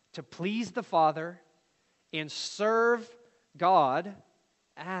to please the Father and serve God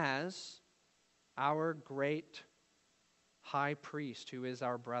as our great high priest, who is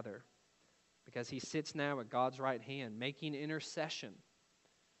our brother, because he sits now at God's right hand, making intercession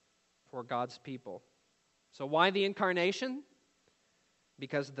for God's people. So why the incarnation?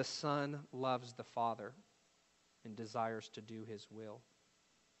 Because the Son loves the Father and desires to do his will.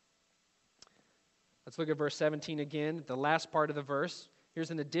 Let's look at verse 17 again, the last part of the verse.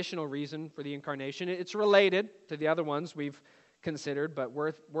 Here's an additional reason for the incarnation. It's related to the other ones we've considered, but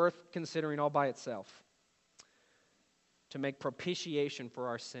worth considering all by itself. To make propitiation for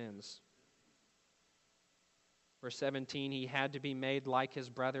our sins. Verse 17, he had to be made like his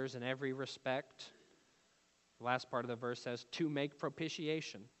brothers in every respect. The last part of the verse says, to make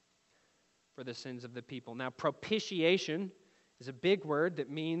propitiation for the sins of the people. Now, propitiation is a big word that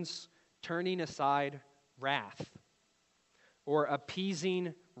means turning aside wrath or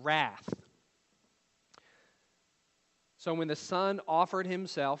appeasing wrath. So when the Son offered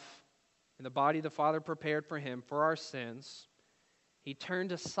himself in the body the Father prepared for him for our sins, he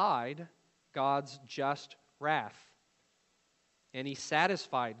turned aside God's just wrath. And he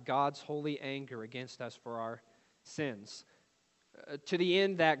satisfied God's holy anger against us for our sins. To the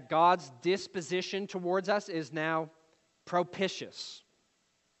end that God's disposition towards us is now propitious.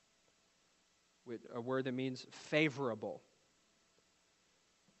 A word that means favorable.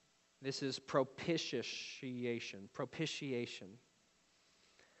 This is propitiation.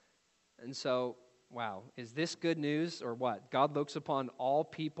 And so, wow, is this good news or what? God looks upon all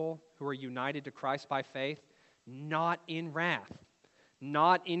people who are united to Christ by faith, not in wrath,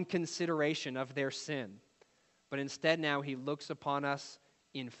 not in consideration of their sin, but instead now he looks upon us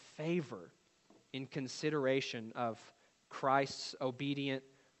in favor, in consideration of Christ's obedient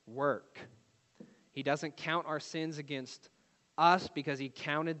work. He doesn't count our sins against us because he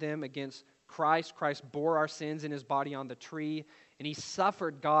counted them against Christ. Christ bore our sins in his body on the tree, and he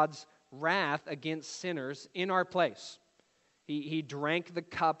suffered God's wrath against sinners in our place. He drank the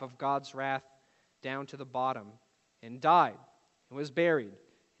cup of God's wrath down to the bottom and died and was buried,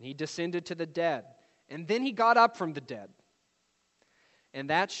 and he descended to the dead, and then he got up from the dead. And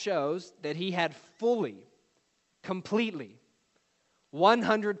that shows that he had fully, completely,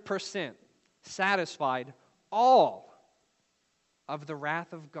 100% satisfied all of the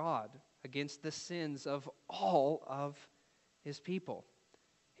wrath of God against the sins of all of his people.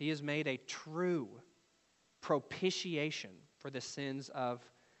 He has made a true propitiation for the sins of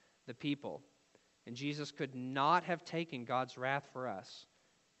the people. And Jesus could not have taken God's wrath for us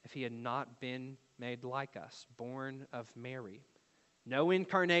if he had not been made like us, born of Mary. No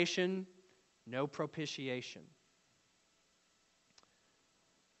incarnation, no propitiation.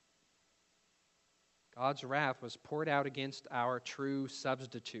 God's wrath was poured out against our true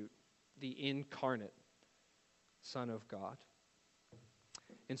substitute, the incarnate Son of God.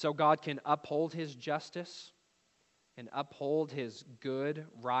 And so God can uphold his justice and uphold his good,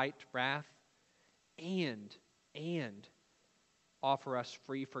 right wrath and offer us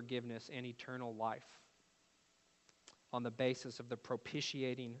free forgiveness and eternal life on the basis of the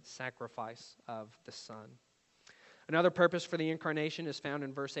propitiating sacrifice of the Son. Another purpose for the incarnation is found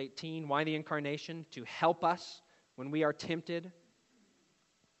in verse 18. Why the incarnation? To help us when we are tempted.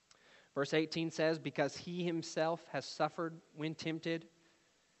 Verse 18 says, because he himself has suffered when tempted,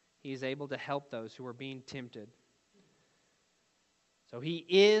 he is able to help those who are being tempted. So he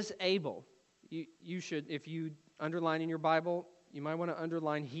is able. You should, if you underline in your Bible, you might want to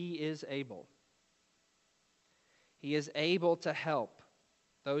underline he is able. He is able to help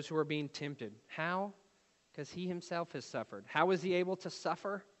those who are being tempted. How? Because he himself has suffered. How is he able to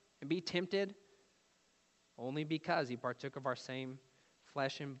suffer and be tempted? Only because he partook of our same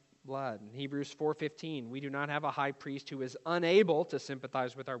flesh and blood. In Hebrews 4:15, we do not have a high priest who is unable to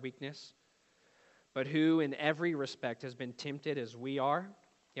sympathize with our weakness, but who in every respect has been tempted as we are,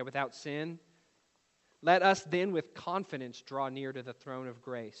 yet without sin. Let us then with confidence draw near to the throne of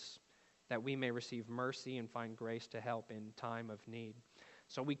grace, that we may receive mercy and find grace to help in time of need.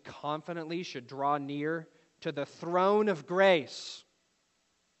 So we confidently should draw near to the throne of grace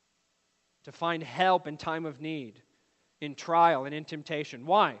to find help in time of need, in trial and in temptation.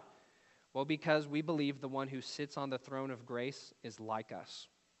 Why? Well, because we believe the one who sits on the throne of grace is like us,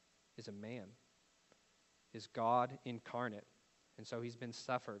 is a man, is God incarnate. And so he's been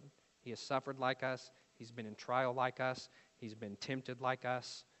suffered. He has suffered like us. He's been in trial like us. He's been tempted like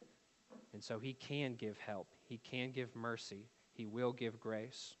us. And so he can give help. He can give mercy. He will give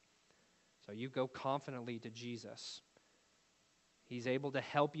grace. So you go confidently to Jesus. He's able to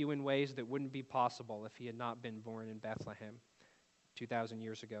help you in ways that wouldn't be possible if he had not been born in Bethlehem 2,000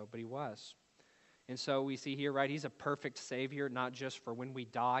 years ago, but he was. And so we see here, right, he's a perfect Savior, not just for when we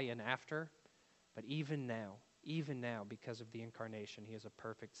die and after, but even now, because of the incarnation, he is a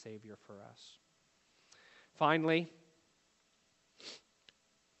perfect Savior for us. Finally,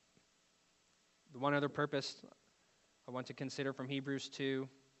 the one other purpose I want to consider from Hebrews 2.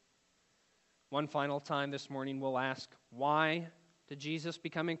 One final time this morning we'll ask, why did Jesus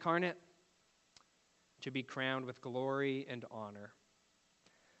become incarnate? To be crowned with glory and honor.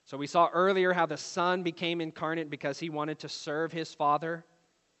 So we saw earlier how the Son became incarnate because he wanted to serve his Father.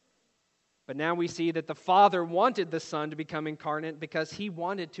 But now we see that the Father wanted the Son to become incarnate because he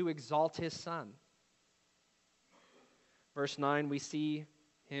wanted to exalt his Son. Verse 9, we see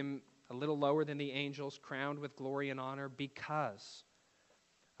him a little lower than the angels, crowned with glory and honor because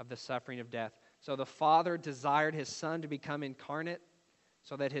of the suffering of death. So the Father desired his Son to become incarnate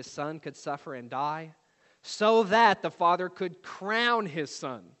so that his Son could suffer and die, so that the Father could crown his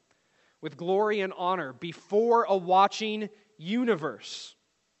Son with glory and honor before a watching universe.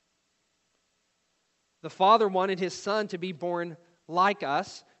 The Father wanted his Son to be born like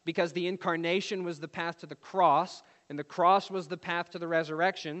us because the incarnation was the path to the cross, and the cross was the path to the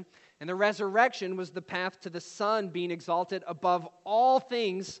resurrection, and the resurrection was the path to the Son being exalted above all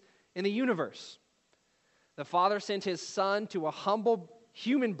things in the universe. The Father sent his Son to a humble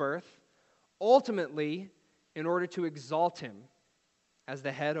human birth, ultimately in order to exalt him as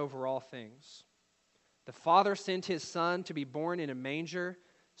the head over all things. The Father sent his Son to be born in a manger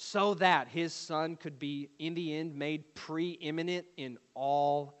so that his Son could be, in the end, made preeminent in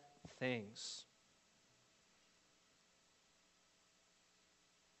all things.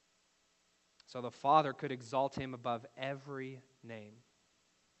 So the Father could exalt him above every name.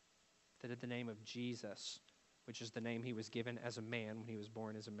 That at the name of Jesus, which is the name he was given as a man when he was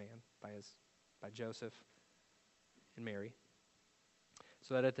born as a man by Joseph and Mary.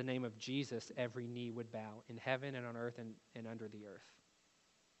 So that at the name of Jesus, every knee would bow in heaven and on earth and under the earth.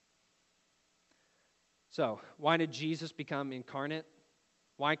 So, why did Jesus become incarnate?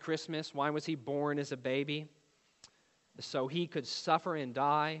 Why Christmas? Why was he born as a baby? So he could suffer and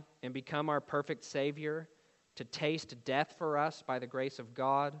die and become our perfect Savior, to taste death for us by the grace of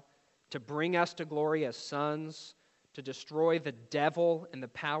God, to bring us to glory as sons, to destroy the devil and the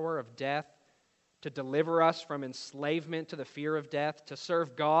power of death, to deliver us from enslavement to the fear of death, to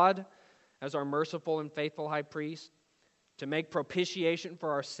serve God as our merciful and faithful high priest, to make propitiation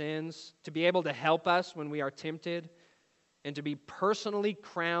for our sins, to be able to help us when we are tempted, and to be personally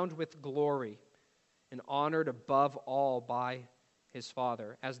crowned with glory and honored above all by his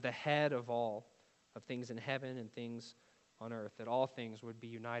Father as the head of all of things in heaven and things on earth, that all things would be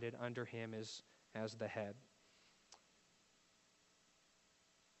united under him as the head.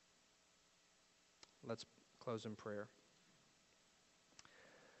 Let's close in prayer.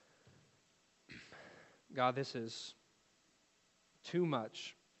 God, this is too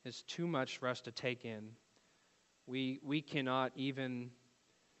much. It's too much for us to take in. We cannot even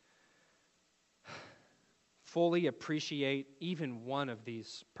fully appreciate even one of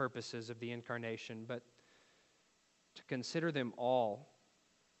these purposes of the incarnation, but to consider them all,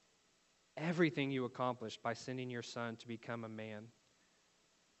 everything you accomplished by sending your Son to become a man,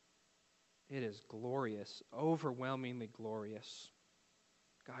 it is glorious, overwhelmingly glorious.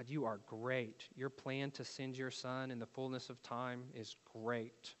 God, you are great. Your plan to send your Son in the fullness of time is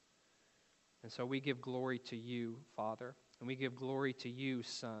great. And so we give glory to you, Father, and we give glory to you,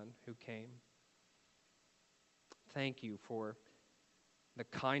 Son, who came. Thank you for the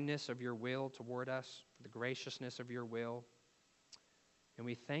kindness of your will toward us, for the graciousness of your will. And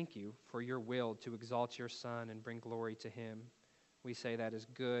we thank you for your will to exalt your Son and bring glory to him. We say that is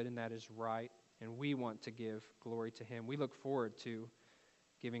good and that is right, and we want to give glory to him. We look forward to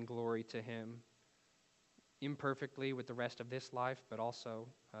giving glory to him imperfectly with the rest of this life, but also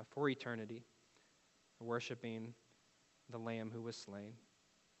for eternity, worshiping the Lamb who was slain.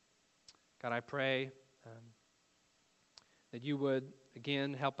 God, I pray that you would,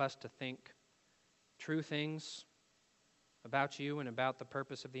 again, help us to think true things about you and about the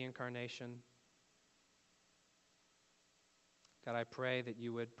purpose of the incarnation. God, I pray that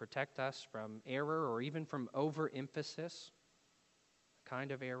you would protect us from error or even from overemphasis, a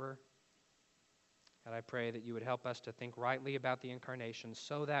kind of error. God, I pray that you would help us to think rightly about the incarnation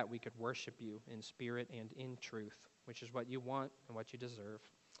so that we could worship you in spirit and in truth, which is what you want and what you deserve.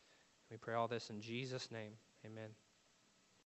 We pray all this in Jesus' name. Amen.